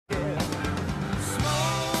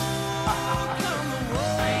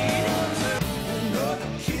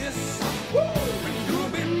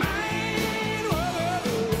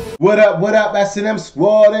What up, S&M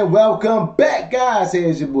squad, and welcome back, guys.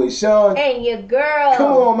 Here's your boy Sean. And your girl.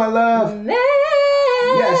 Come on, my love. Man.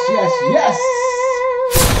 Yes.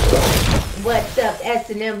 What's up,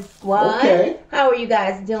 S&M squad? Okay. How are you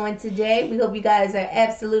guys doing today? We hope you guys are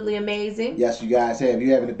absolutely amazing. Yes, you guys have. If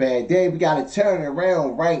you're having a bad day, we got to turn it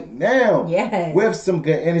around right now. Yes. With some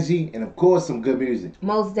good energy and, of course, some good music.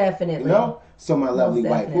 Most definitely. You know? So, my lovely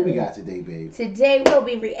wife, what we got today, babe? Today, we'll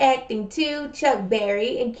be reacting to Chuck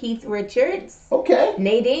Berry and Keith Richards. Okay.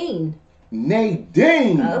 Nadine.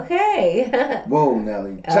 Okay. Whoa,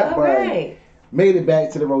 Nelly. Chuck Berry made it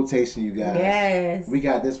back to the rotation, you guys. Yes. We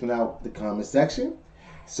got this one out the comment section.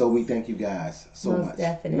 So we thank you guys so much. Most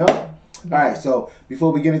definitely. You know? All right, so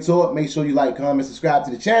before we get into it, make sure you like, comment, subscribe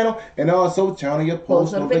to the channel, and also turn on your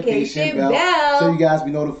post notification bell so you guys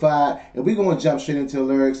be notified. And we're going to jump straight into the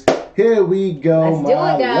lyrics. Here we go,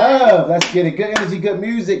 my love. Let's get it. Good energy, good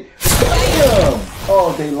music. Bam!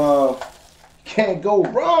 All day long. Can't go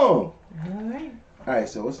wrong. All right. All right,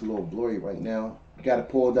 so it's a little blurry right now. You got it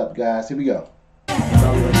pulled up, guys. Here we go.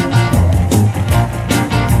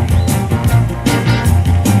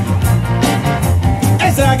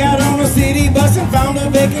 As I got on a city bus and found a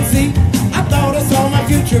vacancy, I thought I saw my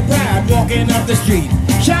future bride walking up the street.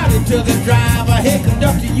 Shouted to the driver, hey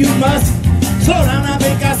conductor, you must slow down, I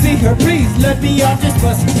think I see her, please let me off this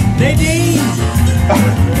bus. Nadine,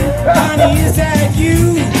 honey, is that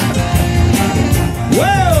you?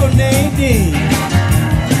 Whoa, Nadine,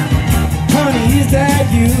 honey, is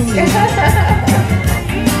that you?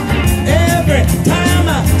 Every time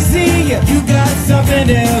I see you, you got something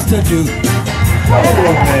else to do. Hold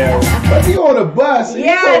on, man. But he on the bus.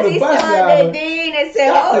 Yeah, he saw Nadine and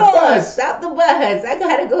said, hold on, stop the bus. I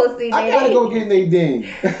gotta go see Nadine. I gotta go get Nadine.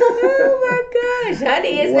 Oh my gosh,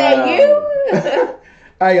 honey, is that you?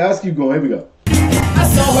 All right, let's keep going. Here we go. I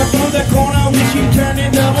saw her from the corner when she turned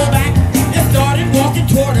and double back and started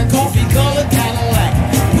walking toward a coffee-colored Cadillac.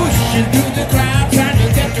 Pushing through the crowd, trying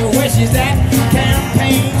to get to where she's at.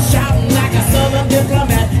 Campaign shouting like a southern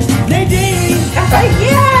diplomat. Nadine!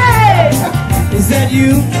 Yes! Is that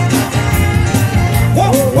you?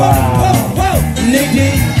 Whoa, whoa, whoa, whoa,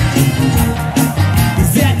 Nadine.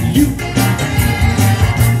 Is that you?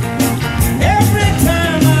 Every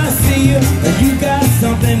time I see you, you got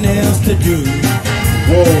something else to do.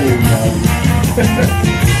 Whoa, man.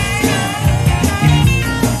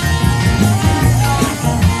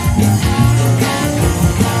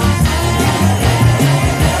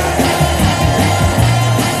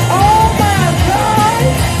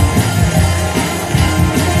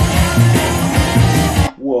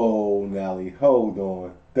 Hold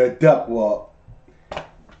on. The duck walk.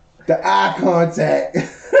 The eye contact.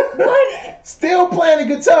 What? Still playing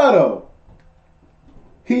the guitar though.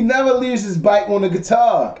 He never leaves his bike on the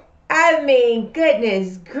guitar. I mean,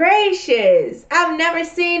 goodness gracious. I've never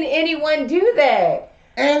seen anyone do that.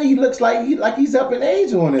 And he looks like he's up in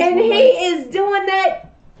age on it. And he is doing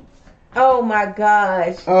that. Oh my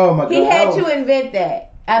gosh. Oh my god. He had to invent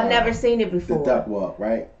that. I've never seen it before. The duck walk,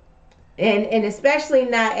 right? And especially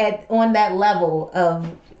not on that level of.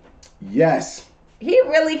 Yes. He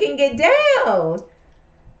really can get down.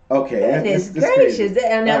 Okay. Goodness gracious.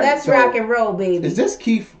 Now that's rock and roll, baby. Is this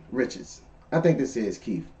Keith Richards? I think this is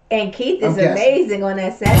Keith. And Keith is amazing on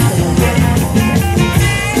that saxophone.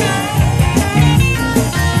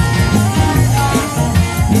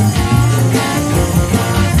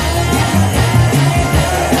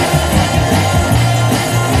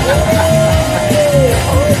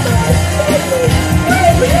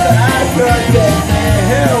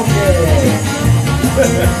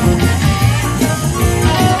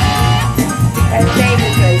 That's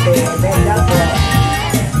famous right there. That duck walk.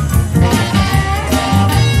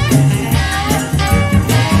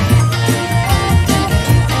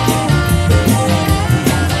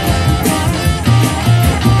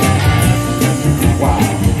 Wow.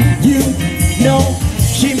 You know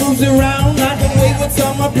she moves around like a wayward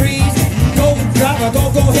summer breeze. Go driver, go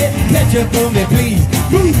ahead and catch her for me, please.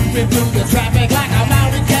 Moving through the traffic like a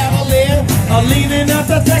mountain cavalier. Leaning out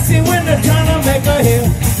the taxi window trying to make her hear.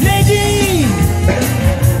 Nadine!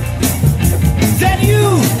 Is that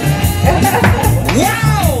you?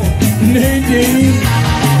 Wow! Nadine!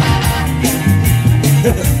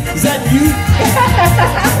 Is that you?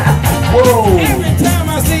 Whoa! Every time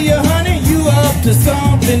I see you, honey, you up to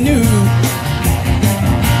something new.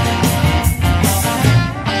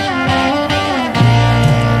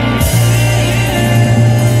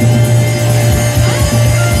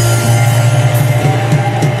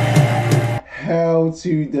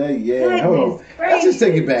 To the hold on. Let's just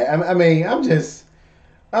take it back. I mean, I'm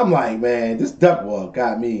like, man, this duck walk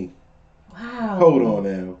got me. Wow. Hold on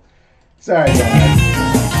now. Sorry, guys.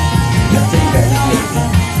 Let's take that.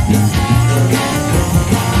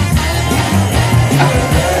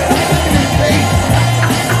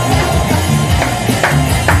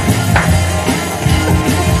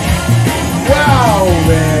 Wow,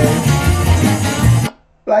 man.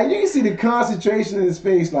 Like, you can see the concentration in his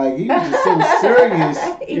face. Like, he was just so serious,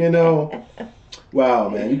 you know. Wow,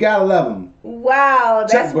 man. You gotta love him. Wow,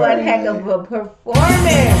 that's one heck of a performance.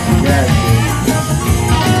 Yes,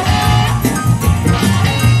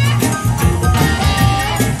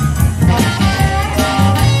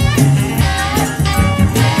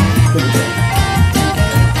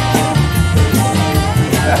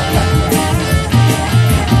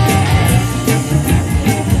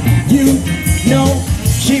 You know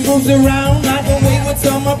she moves around like a wayward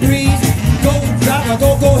summer breeze. Go driver,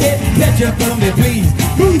 go ahead and catch up for me, please.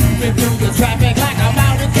 Moving through the traffic like a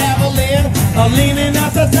mountain cavalier. Leaning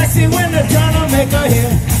out the taxi window trying to make her hear.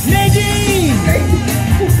 Nadine!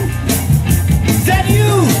 Is that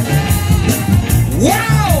you?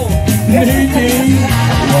 Wow! Nadine!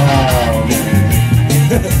 wow,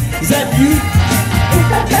 man. Is that you?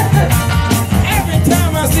 Every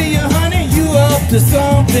time I see you, honey, you up to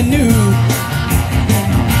something new.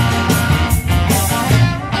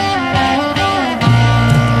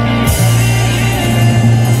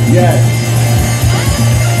 Yes.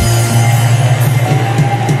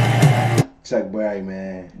 Chuck Berry,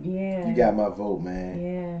 man. Yeah. You got my vote, man.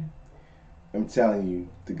 Yeah. I'm telling you,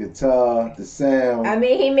 the guitar, the sound. I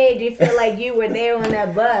mean, he made you feel like you were there on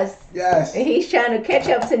that bus. Yes. And he's trying to catch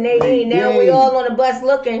up to Nadine. Now we all on the bus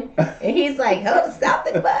looking. And he's like, oh, stop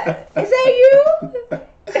the bus. Is that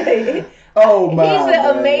you? Oh, my He's an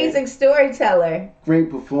man. amazing storyteller.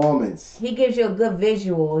 Great performance. He gives you a good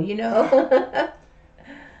visual, you know?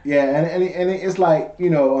 Yeah, and it's like, you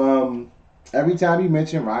know, every time you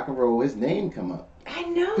mention rock and roll, his name come up. I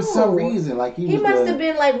know. For some reason, like he must have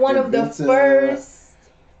been like one of the first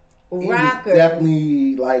rockers.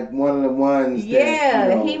 Definitely like one of the ones. Yeah, that,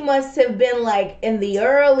 you know, he must have been like in the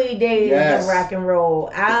early days of rock and roll.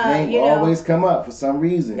 His name always come up for some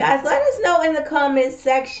reason. Guys, let us know in the comments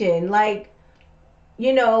section, like,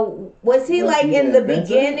 you know, was he like in the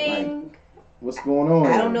beginning? Like, what's going on?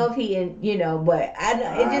 I don't know if he, you know, but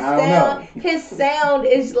his sound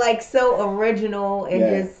is like so original and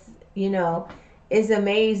just, you know. It's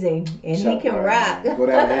amazing, and Chuck he can rock. Go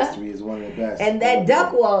down history is one of the best. And that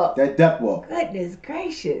duck walk. That duck walk. Goodness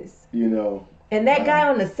gracious. You know. And that guy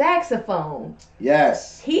on the saxophone.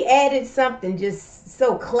 Yes. He added something just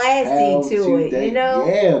so classy to it, you know?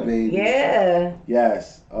 Yeah, baby. Yeah.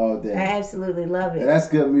 Yes, all day. I absolutely love it. And that's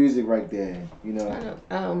good music right there, you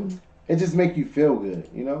know. It just make you feel good,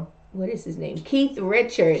 you know. What is his name? Keith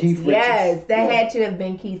Richards. Yes, that had to have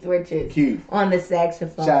been Keith Richards. Keith. On the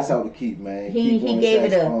saxophone. Shouts out to Keith, man. He gave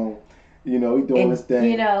it a... You know, he doing his thing.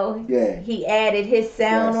 You know, he added his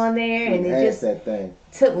sound on there, and it just that thing.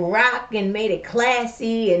 Took rock and made it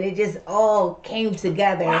classy, and it just all came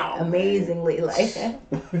together amazingly. Man. Like,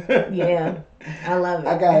 yeah, I love it.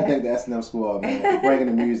 I gotta thank the S&M squad, man, for bringing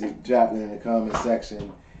the music, dropping it in the comment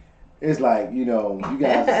section. It's like, you know, you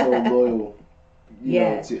guys are so loyal. You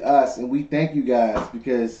know, to us, and we thank you guys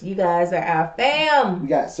because you guys are our fam. We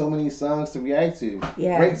got so many songs to react to.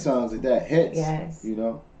 Yeah. Great songs at that, hits. Yes. You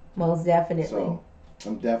know? Most definitely. So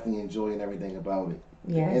I'm definitely enjoying everything about it.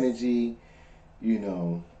 Yes. The energy, you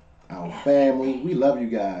know, our family. We love you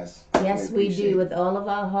guys. Yes, we do with all of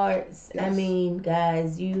our hearts. Yes. I mean,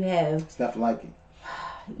 guys, you have it's nothing like it.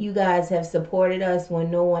 You guys have supported us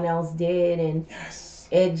when no one else did, and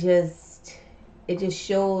it just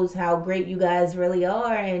shows how great you guys really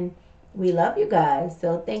are, and we love you guys.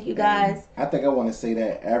 So thank you guys. I think I want to say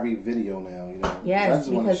that every video now, you know. Yes,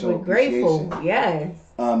 because we're grateful. Yes.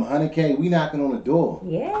 100K, we knocking on the door.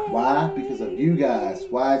 Yeah. Why? Because of you guys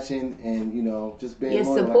watching and, you know, just being your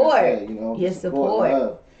loyal, support. like I said, you know, your support.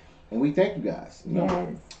 Love. And we thank you guys. You know,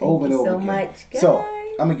 yes. Over and over so again. Much, guys. So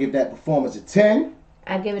I'm gonna give that performance a 10.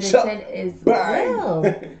 I give it a 10 as well.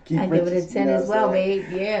 I give it a 10 as well, babe.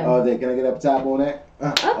 Yeah. All day. Can I get up top on that?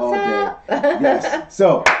 Up top. Yes.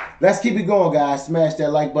 So let's keep it going, guys. Smash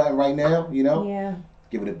that like button right now. You know. Yeah.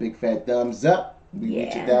 Give it a big fat thumbs up. We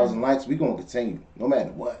reach 1,000 likes. We're gonna continue, no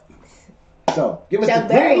matter what. So give us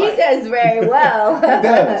the green light. He does very well. He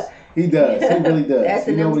does. He does. He really does.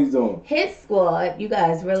 He knows what he's doing. His squad, you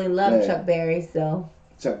guys really love Chuck Berry, so.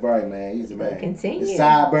 Chuck Berry, man, he's the man. Continue. The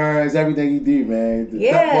sideburns, everything he do, man.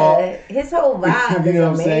 The his whole vibe you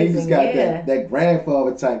know is what I'm saying? He just got yeah. that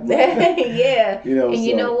grandfather type. Yeah. You know, and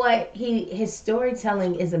you know what? His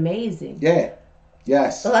storytelling is amazing. Yeah.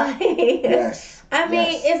 Yes. Like, yes. I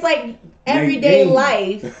mean, it's like everyday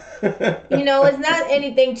life. You know, it's not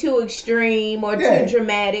anything too extreme or too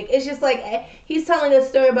dramatic. It's just like he's telling a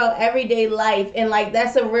story about everyday life, and like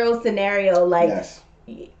that's a real scenario. Like,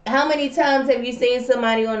 how many times have you seen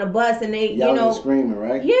somebody on a bus and they, you know, screaming,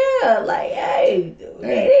 right? Yeah, like, hey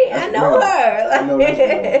I know real. her. I know that's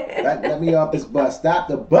real. Let me off this bus. Stop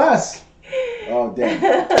the bus. Oh damn.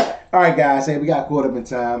 All right, guys. Hey, we got caught up in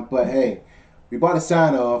time, but hey. We about to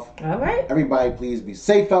sign off. All right. Everybody, please be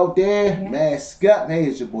safe out there. Yes. Mask up. Hey,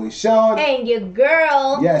 it's your boy Sean. And your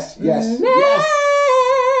girl. Yes.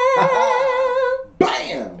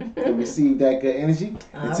 Bam! And receive that good energy.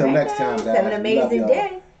 Until next time, guys. Have an amazing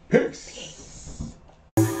day. Peace.